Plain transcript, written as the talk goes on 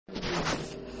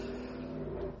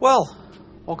Well,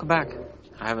 welcome back.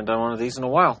 I haven't done one of these in a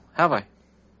while, have I?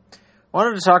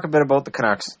 Wanted to talk a bit about the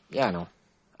Canucks. Yeah,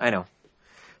 I know.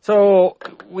 So,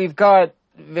 we've got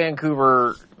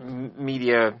Vancouver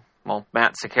media, well,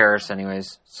 Matt Sakaris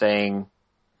anyways, saying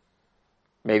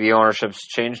maybe ownership's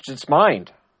changed its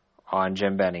mind on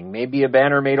Jim Benning. Maybe a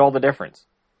banner made all the difference.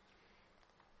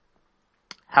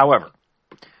 However,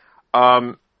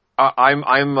 I'm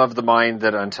of the mind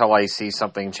that until I see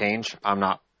something change, I'm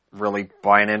not really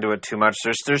buying into it too much.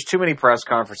 There's too many press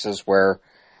conferences where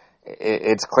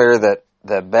it's clear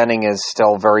that Benning is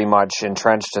still very much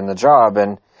entrenched in the job.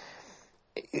 And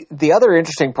the other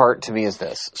interesting part to me is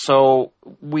this. So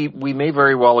we may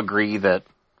very well agree that,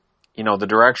 you know, the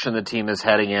direction the team is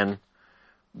heading in,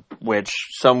 which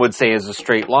some would say is a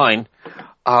straight line,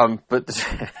 but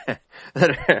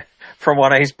from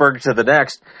one iceberg to the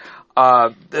next,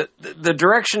 the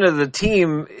direction of the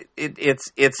team,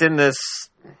 it's in this,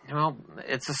 well,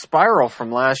 it's a spiral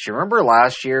from last year. Remember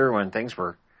last year when things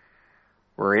were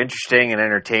interesting and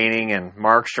entertaining and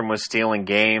Markstrom was stealing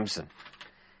games and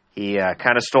he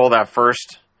kind of stole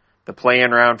the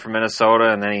play-in round from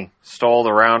Minnesota, and then he stole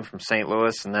the round from St.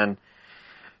 Louis, and then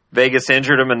Vegas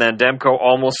injured him, and then Demko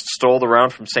almost stole the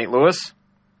round from St. Louis,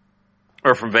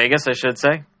 or from Vegas, I should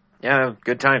say. Yeah,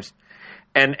 good times.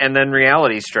 And then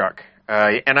reality struck.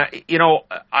 And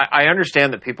I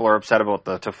understand that people are upset about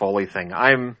the Toffoli thing.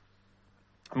 I'm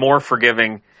more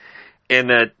forgiving in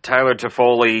that Tyler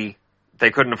Toffoli,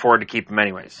 they couldn't afford to keep him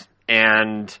anyways.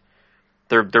 And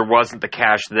there wasn't the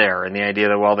cash there. And the idea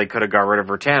that, well, they could have got rid of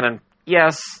Virtanen.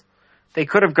 Yes, they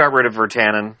could have got rid of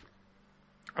Virtanen.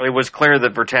 It was clear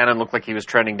that Virtanen looked like he was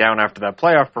trending down after that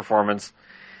playoff performance.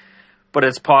 But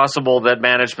it's possible that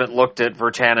management looked at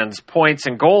Virtanen's points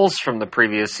and goals from the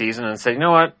previous season and said, you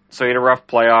know what? So he had a rough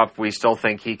playoff. We still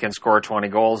think he can score 20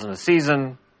 goals in a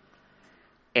season.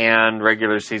 And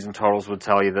regular season totals would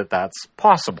tell you that that's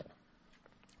possible.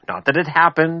 Not that it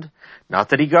happened. Not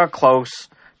that he got close.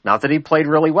 Not that he played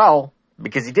really well,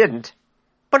 because he didn't.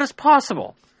 But it's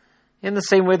possible. In the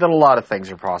same way that a lot of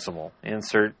things are possible.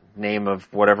 Insert name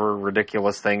of whatever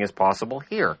ridiculous thing is possible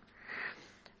here.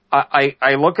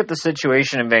 I look at the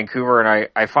situation in Vancouver and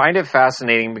I find it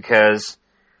fascinating because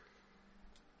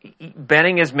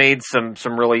Benning has made some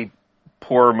really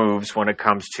poor moves when it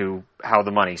comes to how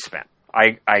the money's spent.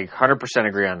 I 100%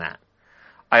 agree on that.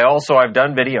 I've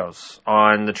done videos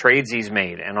on the trades he's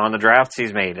made and on the drafts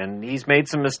he's made, and he's made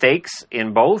some mistakes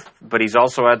in both, but he's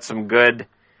also had some good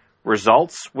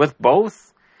results with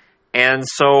both. And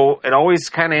so it always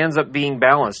kind of ends up being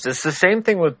balanced. It's the same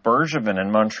thing with Bergevin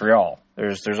in Montreal.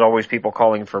 There's always people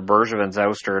calling for Bergevin's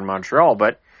ouster in Montreal,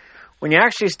 but when you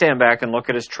actually stand back and look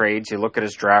at his trades, you look at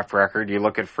his draft record, you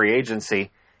look at free agency,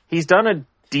 he's done a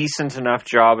decent enough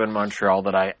job in Montreal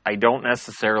that I don't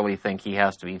necessarily think he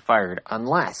has to be fired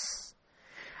unless,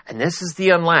 and this is the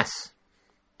unless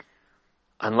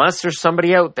there's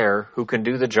somebody out there who can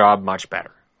do the job much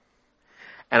better.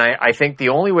 And I think the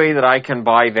only way that I can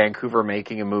buy Vancouver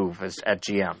making a move is at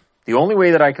GM. The only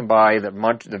way that I can buy that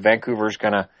Vancouver's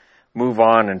going to move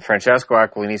on and Francesco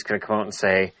Aquilini's going to come out and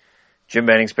say Jim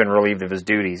Benning's been relieved of his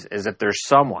duties is if there's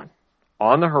someone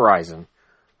on the horizon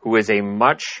who is a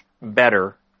much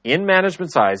better, in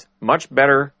management's eyes, much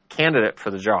better candidate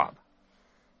for the job.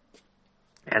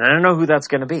 And I don't know who that's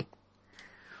going to be.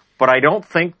 But I don't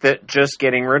think that just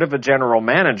getting rid of a general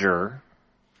manager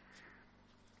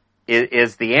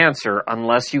is the answer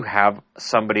unless you have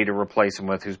somebody to replace him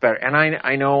with who's better. And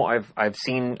I know I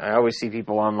always see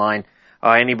people online,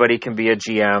 anybody can be a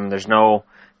GM. There's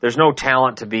no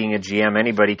talent to being a GM.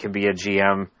 Anybody can be a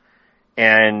GM.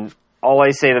 And all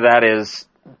I say to that is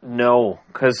no,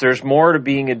 because there's more to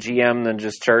being a GM than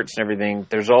just charts and everything.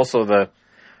 There's also the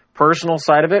personal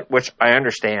side of it, which I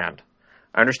understand.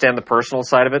 I understand the personal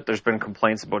side of it. There's been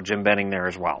complaints about Jim Benning there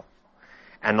as well.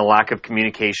 And the lack of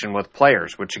communication with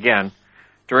players, which again,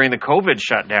 during the COVID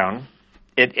shutdown,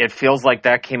 it feels like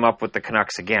that came up with the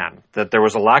Canucks again. That there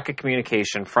was a lack of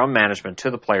communication from management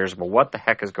to the players about what the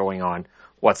heck is going on,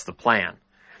 what's the plan.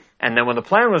 And then when the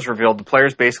plan was revealed, the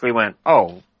players basically went,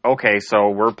 oh, okay, so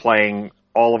we're playing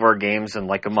all of our games in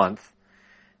like a month.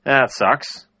 That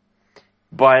sucks.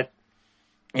 But,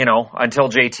 you know, until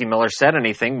JT Miller said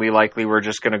anything, we likely were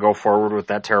just going to go forward with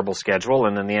that terrible schedule.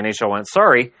 And then the NHL went,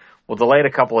 sorry, we'll delay it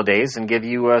a couple of days and give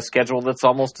you a schedule that's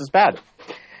almost as bad.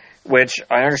 Which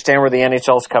I understand where the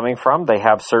NHL is coming from. They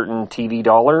have certain TV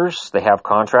dollars. They have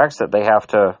contracts that they have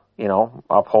to, you know,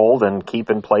 uphold and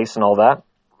keep in place and all that.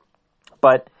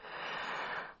 But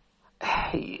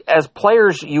as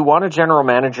players, you want a general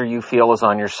manager you feel is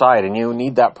on your side, and you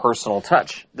need that personal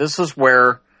touch. This is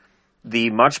where the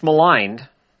much maligned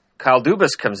Kyle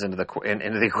Dubas comes into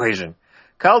the equation.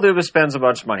 Kyle Dubas spends a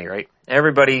bunch of money, right?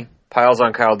 Everybody piles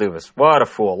on Kyle Dubas. What a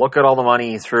fool. Look at all the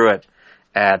money he threw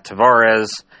at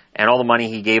Tavares and all the money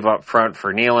he gave up front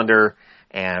for Nylander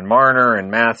and Marner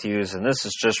and Matthews, and this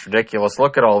is just ridiculous.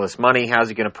 Look at all this money. How's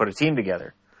he going to put a team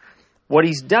together? What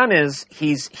he's done is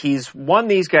he's won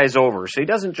these guys over, so he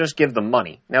doesn't just give them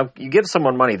money. Now, you give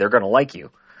someone money, they're going to like you.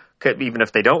 Even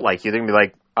if they don't like you, they're going to be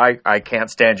like, I can't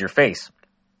stand your face.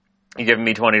 You giving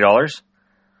me $20?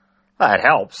 That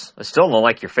helps. I still don't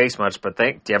like your face much, but do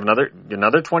you have another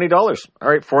 $20? All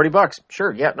right, $40.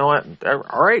 Sure, yeah, no,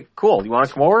 all right, cool. You want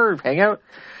to come over, hang out?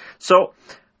 So,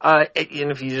 and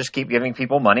if you just keep giving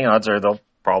people money, odds are they'll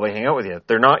probably hang out with you.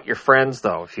 They're not your friends,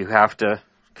 though. If you have to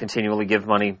continually give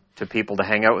money to people to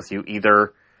hang out with you,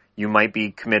 either you might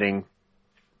be committing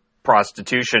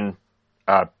prostitution.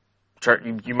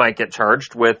 You might get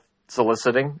charged with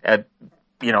soliciting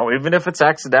even if it's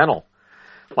accidental.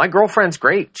 My girlfriend's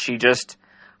great. She just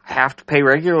have to pay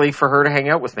regularly for her to hang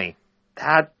out with me.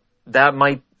 That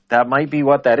might be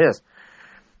what that is.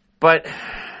 But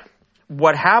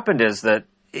what happened is that,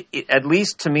 at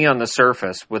least to me on the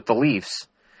surface with the Leafs,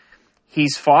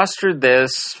 he's fostered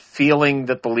this feeling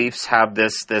that the Leafs have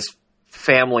this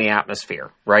family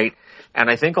atmosphere, right? And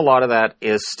I think a lot of that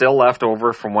is still left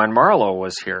over from when Marleau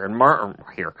was here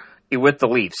with the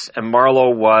Leafs, and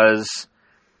Marleau was,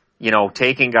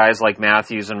 taking guys like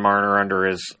Matthews and Marner under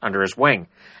his wing,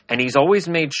 and he's always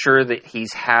made sure that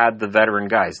he's had the veteran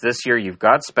guys. This year, you've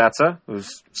got Spezza,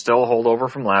 who's still a holdover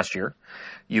from last year.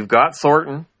 You've got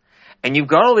Thornton. And you've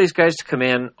got all these guys to come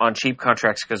in on cheap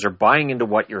contracts because they're buying into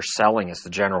what you're selling as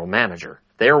the general manager.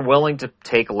 They are willing to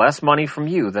take less money from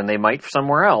you than they might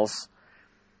somewhere else.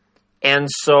 And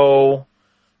so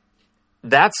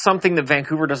that's something that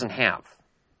Vancouver doesn't have.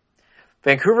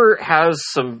 Vancouver has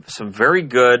some very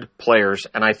good players,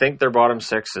 and I think their bottom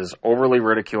six is overly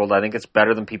ridiculed. I think it's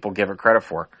better than people give it credit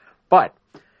for. But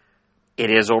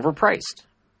it is overpriced.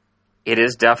 It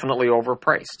is definitely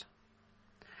overpriced.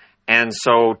 And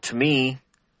so, to me,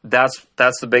 that's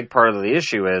the big part of the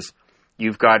issue is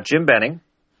you've got Jim Benning,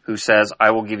 who says,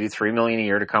 I will give you $3 million a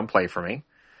year to come play for me.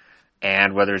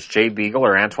 And whether it's Jay Beagle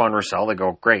or Antoine Roussel, they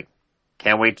go, great.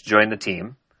 Can't wait to join the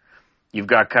team. You've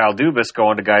got Kyle Dubas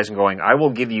going to guys and going, I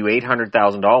will give you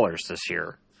 $800,000 this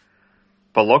year.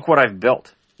 But look what I've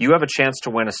built. You have a chance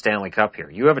to win a Stanley Cup here.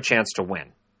 You have a chance to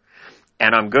win.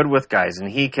 And I'm good with guys. And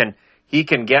he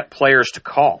can get players to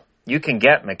call. You can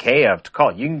get Mikheyev to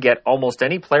call. You can get almost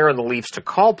any player in the Leafs to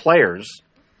call players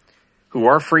who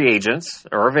are free agents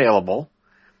or available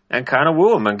and kind of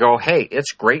woo them and go, hey,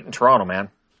 it's great in Toronto, man.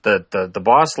 The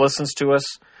boss listens to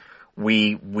us.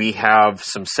 We have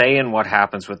some say in what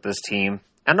happens with this team.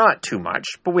 And not too much,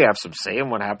 but we have some say in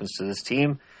what happens to this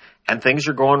team. And things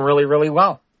are going really, really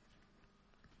well.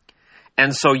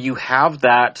 And so you have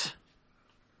that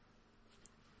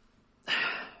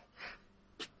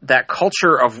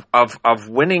culture of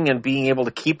winning and being able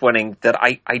to keep winning that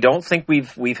I don't think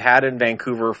we've had in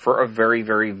Vancouver for a very,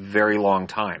 very, very long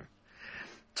time.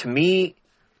 To me,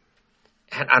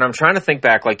 and I'm trying to think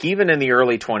back, like even in the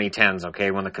early 2010s,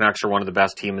 okay, when the Canucks are one of the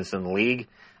best teams in the league,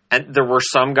 and there were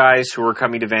some guys who were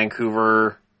coming to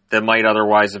Vancouver that might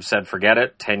otherwise have said forget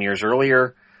it 10 years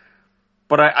earlier,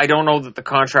 but I don't know that the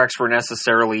contracts were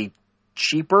necessarily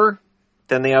cheaper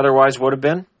than they otherwise would have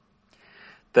been.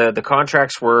 The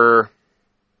contracts were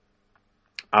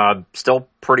still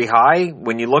pretty high.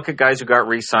 When you look at guys who got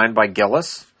re-signed by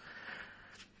Gillis,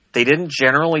 they didn't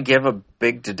generally give a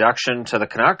big deduction to the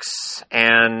Canucks.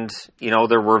 And,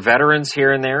 there were veterans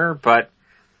here and there, but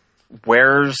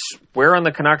where on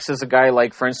the Canucks is a guy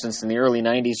like, for instance, in the early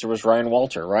 90s, there was Ryan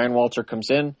Walter. Ryan Walter comes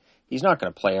in. He's not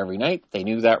going to play every night. They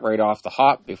knew that right off the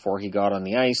hop before he got on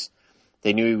the ice.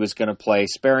 They knew he was going to play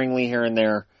sparingly here and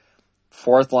there.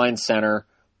 Fourth line center.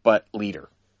 But leader,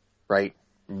 right?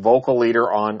 Vocal leader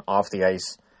off the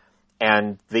ice.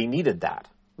 And they needed that.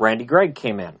 Randy Gregg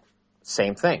came in.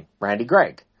 Same thing. Randy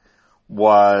Gregg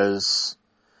was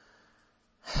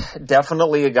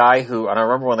definitely a guy who, and I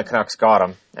remember when the Canucks got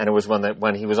him, and it was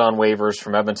when he was on waivers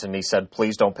from Edmonton, he said,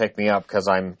 please don't pick me up because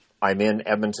I'm in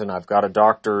Edmonton. I've got a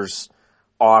doctor's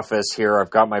office here.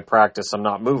 I've got my practice. I'm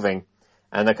not moving.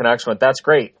 And the Canucks went, that's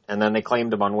great. And then they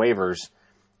claimed him on waivers.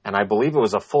 And I believe it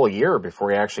was a full year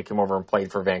before he actually came over and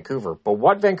played for Vancouver. But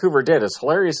what Vancouver did, as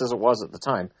hilarious as it was at the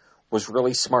time, was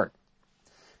really smart.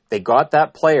 They got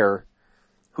that player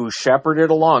who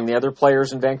shepherded along the other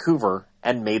players in Vancouver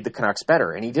and made the Canucks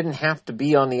better. And he didn't have to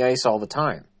be on the ice all the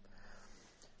time.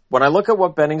 When I look at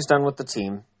what Benning's done with the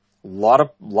team, a lot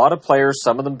of players,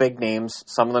 some of them big names,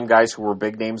 some of them guys who were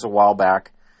big names a while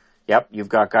back, Yep, you've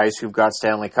got guys who've got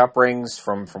Stanley Cup rings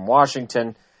from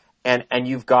Washington, and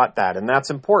you've got that, and that's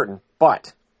important.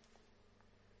 But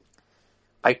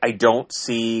I don't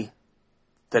see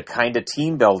the kind of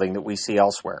team building that we see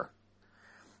elsewhere.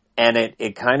 And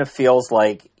it kind of feels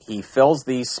like he fills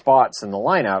these spots in the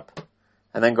lineup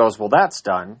and then goes, well, that's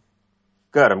done.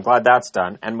 Good, I'm glad that's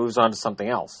done, and moves on to something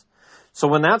else. So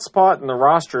when that spot in the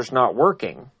roster is not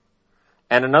working,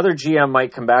 and another GM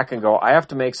might come back and go, I have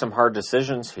to make some hard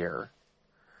decisions here,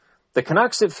 the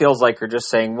Canucks, it feels like, are just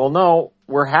saying, well, no,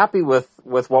 we're happy with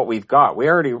what we've got. We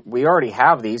already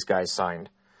have these guys signed,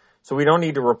 so we don't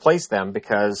need to replace them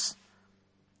because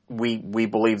we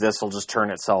believe this will just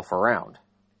turn itself around.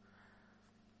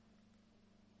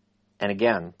 And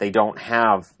again, they don't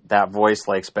have that voice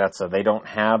like Spezza. They don't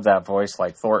have that voice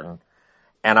like Thornton.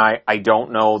 And I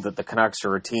don't know that the Canucks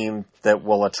are a team that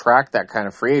will attract that kind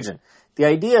of free agent. The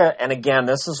idea, and again,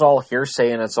 this is all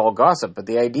hearsay and it's all gossip, but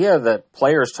the idea that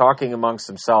players talking amongst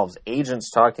themselves,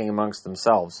 agents talking amongst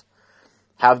themselves,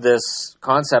 have this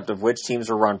concept of which teams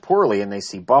are run poorly, and they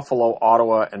see Buffalo,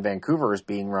 Ottawa, and Vancouver as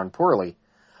being run poorly.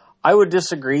 I would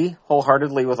disagree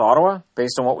wholeheartedly with Ottawa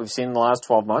based on what we've seen in the last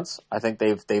 12 months. I think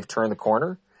they've turned the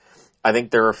corner. I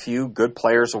think there are a few good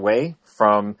players away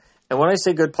from, and when I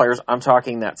say good players, I'm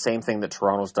talking that same thing that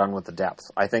Toronto's done with the depth.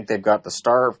 I think they've got the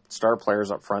star players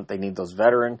up front. They need those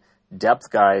veteran depth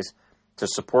guys to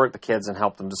support the kids and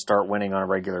help them to start winning on a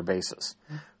regular basis,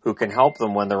 who can help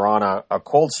them when they're on a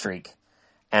cold streak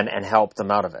and help them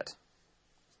out of it.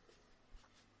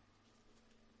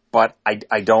 But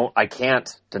I can't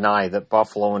deny that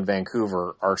Buffalo and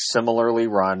Vancouver are similarly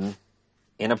run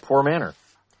in a poor manner.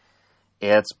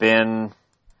 It's been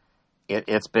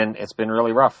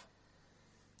really rough.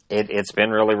 It's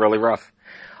been really, really rough.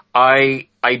 I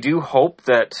do hope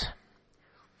that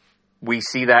we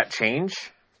see that change,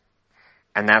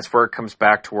 and that's where it comes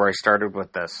back to where I started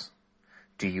with this.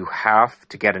 Do you have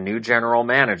to get a new general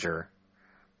manager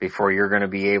before you're going to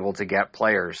be able to get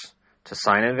players to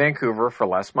sign in Vancouver for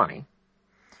less money,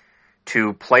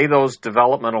 to play those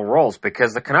developmental roles?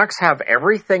 Because the Canucks have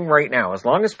everything right now. As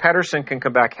long as Pettersson can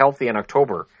come back healthy in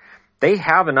October, they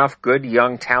have enough good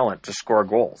young talent to score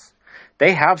goals.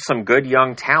 They have some good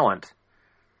young talent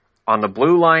on the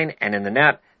blue line and in the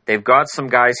net. They've got some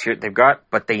guys here,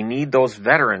 but they need those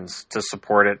veterans to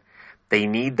support it. They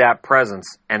need that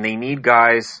presence, and they need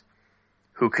guys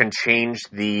who can change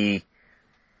the,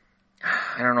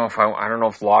 I don't know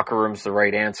if locker room's the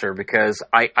right answer, because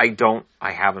I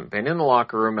haven't been in the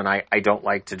locker room, and I don't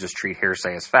like to just treat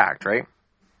hearsay as fact, right?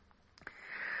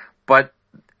 But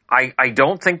I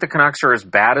don't think the Canucks are as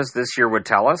bad as this year would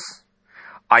tell us.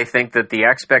 I think that the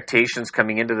expectations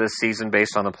coming into this season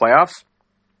based on the playoffs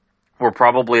were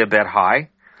probably a bit high.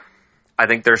 I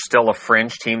think there's still a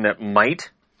fringe team that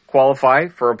might qualify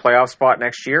for a playoff spot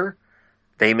next year.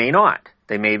 They may not.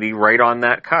 They may be right on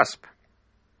that cusp.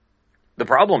 The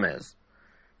problem is,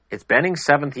 it's Benning's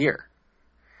 7th year.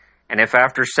 And if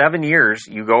after 7 years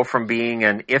you go from being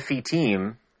an iffy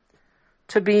team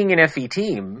to being an iffy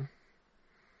team,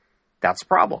 that's a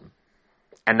problem.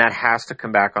 And that has to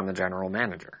come back on the general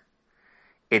manager.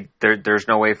 There's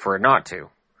no way for it not to,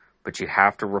 but you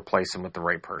have to replace him with the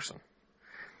right person.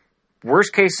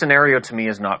 Worst case scenario to me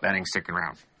is not Benning sticking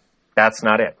around. That's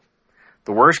not it.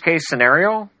 The worst case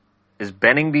scenario is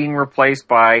Benning being replaced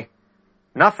by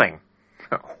nothing.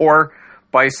 Or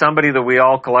by somebody that we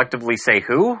all collectively say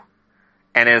who,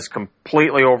 and is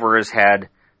completely over his head,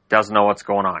 doesn't know what's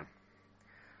going on.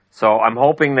 So I'm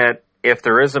hoping that if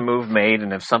there is a move made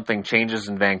and if something changes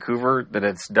in Vancouver, that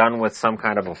it's done with some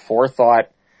kind of a forethought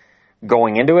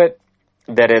going into it,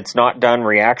 that it's not done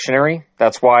reactionary.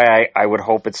 That's why I would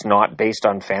hope it's not based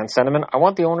on fan sentiment. I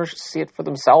want the owners to see it for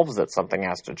themselves that something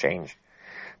has to change.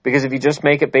 Because if you just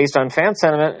make it based on fan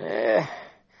sentiment,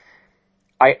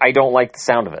 I don't like the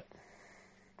sound of it.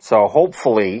 So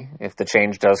hopefully, if the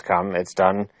change does come, it's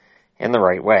done in the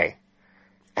right way.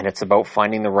 And it's about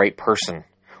finding the right person.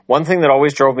 One thing that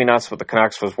always drove me nuts with the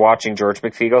Canucks was watching George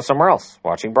McPhee go somewhere else.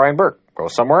 Watching Brian Burke go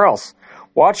somewhere else.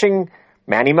 Watching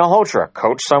Manny Malhotra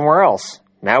coach somewhere else.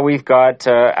 Now we've got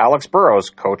Alex Burrows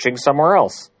coaching somewhere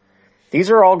else.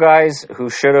 These are all guys who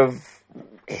should have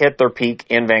hit their peak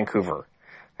in Vancouver.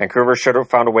 Vancouver should have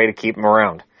found a way to keep them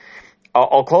around.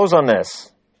 I'll close on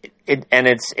this.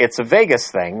 It's a Vegas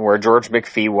thing where George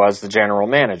McPhee was the general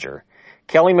manager.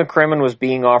 Kelly McCrimmon was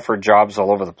being offered jobs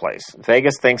all over the place.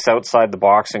 Vegas thinks outside the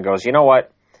box and goes, you know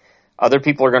what? Other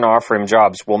people are going to offer him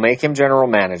jobs. We'll make him general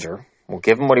manager. We'll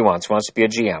give him what he wants. He wants to be a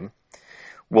GM.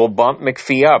 We'll bump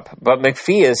McPhee up. But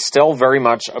McPhee is still very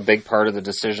much a big part of the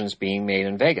decisions being made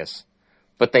in Vegas.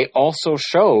 But they also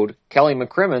showed Kelly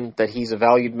McCrimmon that he's a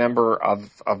valued member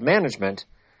of management,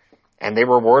 and they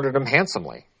rewarded him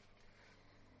handsomely.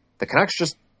 The Canucks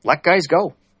just let guys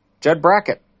go. Judd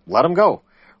Brackett, let him go.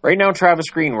 Right now, Travis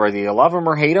Green, whether you love him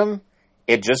or hate him,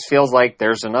 it just feels like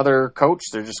there's another coach.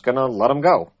 They're just going to let him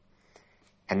go.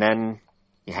 And then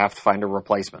you have to find a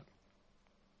replacement.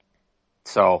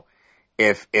 So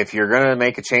if you're going to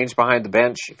make a change behind the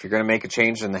bench, if you're going to make a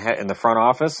change in the front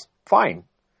office, fine.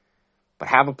 But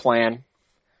have a plan,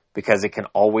 because it can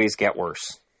always get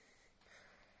worse.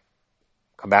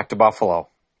 Come back to Buffalo.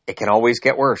 It can always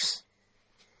get worse.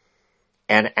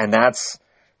 And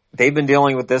they've been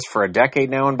dealing with this for a decade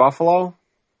now in Buffalo,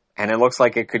 and it looks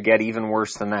like it could get even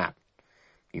worse than that.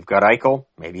 You've got Eichel.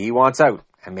 Maybe he wants out,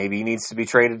 and maybe he needs to be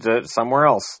traded to somewhere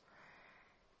else.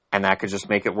 And that could just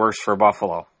make it worse for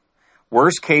Buffalo.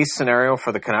 Worst case scenario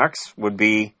for the Canucks would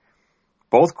be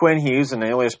both Quinn Hughes and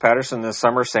Elias Pettersson this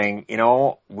summer saying,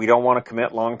 we don't want to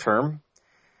commit long term.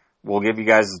 We'll give you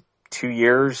guys 2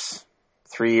 years,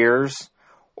 3 years,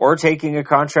 or taking a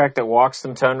contract that walks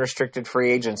them to unrestricted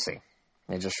free agency.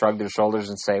 They just shrug their shoulders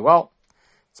and say, well,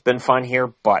 it's been fun here,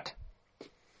 but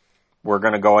we're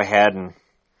going to go ahead and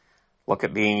look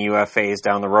at being UFAs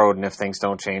down the road, and if things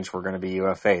don't change, we're going to be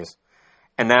UFAs.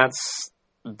 And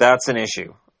that's an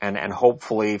issue. And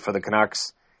hopefully for the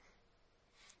Canucks,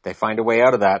 they find a way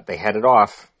out of that. They head it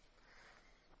off.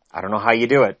 I don't know how you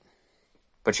do it,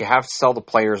 but you have to sell the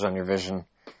players on your vision.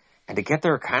 And to get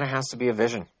there, it kind of has to be a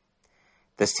vision.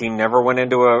 This team never went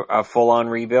into a full-on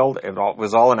rebuild. It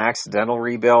was all an accidental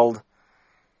rebuild.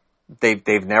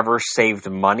 They've never saved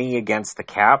money against the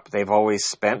cap. They've always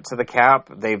spent to the cap.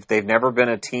 They've never been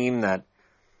a team that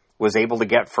was able to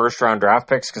get first-round draft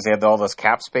picks because they had all this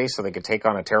cap space so they could take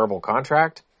on a terrible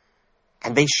contract.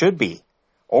 And they should be.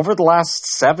 Over the last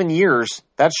 7 years,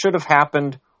 that should have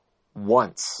happened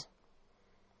once.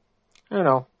 I don't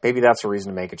know. Maybe that's a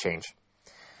reason to make a change.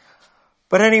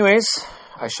 But anyways,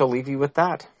 I shall leave you with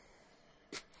that.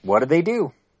 What did they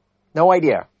do? No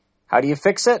idea. How do you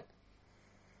fix it?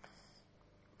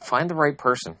 Find the right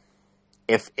person.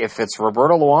 If it's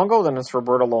Roberto Luongo, then it's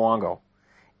Roberto Luongo.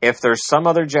 If there's some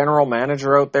other general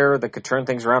manager out there that could turn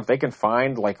things around, if they can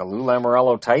find like a Lou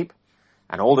Lamoriello type,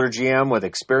 an older GM with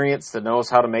experience that knows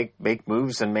how to make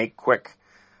moves and make quick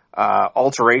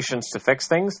alterations to fix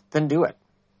things, then do it.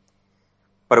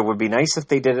 But it would be nice if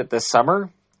they did it this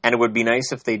summer, and it would be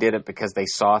nice if they did it because they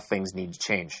saw things need to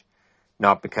change,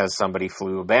 not because somebody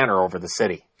flew a banner over the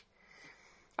city.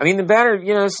 I mean, the banner,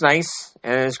 it's nice,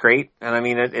 and it's great, and I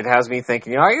mean, it has me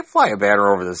thinking, I could fly a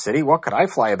banner over the city. What could I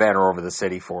fly a banner over the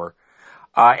city for?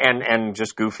 And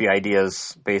just goofy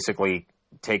ideas basically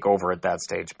take over at that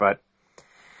stage, but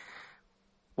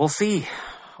we'll see.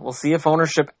 We'll see if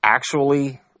ownership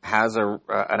actually has an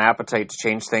appetite to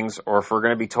change things, or if we're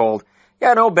going to be told,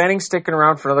 Benning's sticking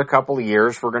around for another couple of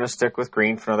years. We're going to stick with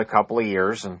Green for another couple of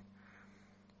years, and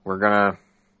we're going to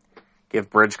give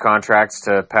bridge contracts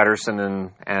to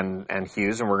Pettersson and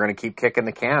Hughes, and we're going to keep kicking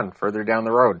the can further down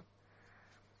the road.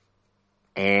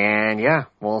 And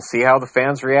we'll see how the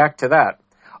fans react to that.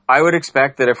 I would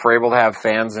expect that if we're able to have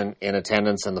fans in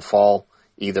attendance in the fall,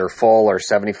 either full or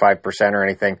 75% or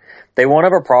anything, they won't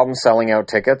have a problem selling out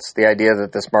tickets. The idea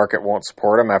that this market won't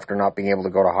support them after not being able to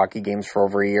go to hockey games for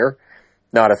over a year,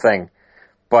 not a thing.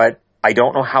 But I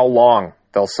don't know how long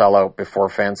they'll sell out before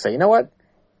fans say, you know what,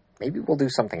 maybe we'll do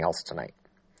something else tonight.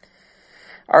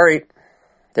 All right,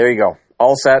 there you go.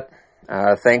 All set.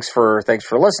 Thanks for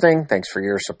listening. Thanks for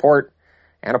your support.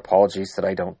 And apologies that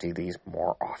I don't do these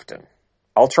more often.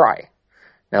 I'll try.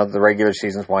 Now that the regular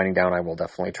season's winding down, I will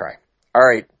definitely try. All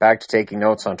right, back to taking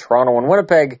notes on Toronto and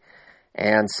Winnipeg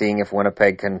and seeing if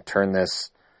Winnipeg can turn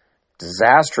this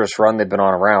disastrous run they've been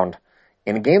on around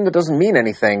in a game that doesn't mean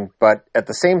anything, but at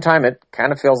the same time, it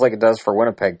kind of feels like it does for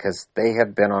Winnipeg because they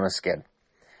have been on a skid.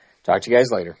 Talk to you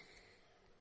guys later.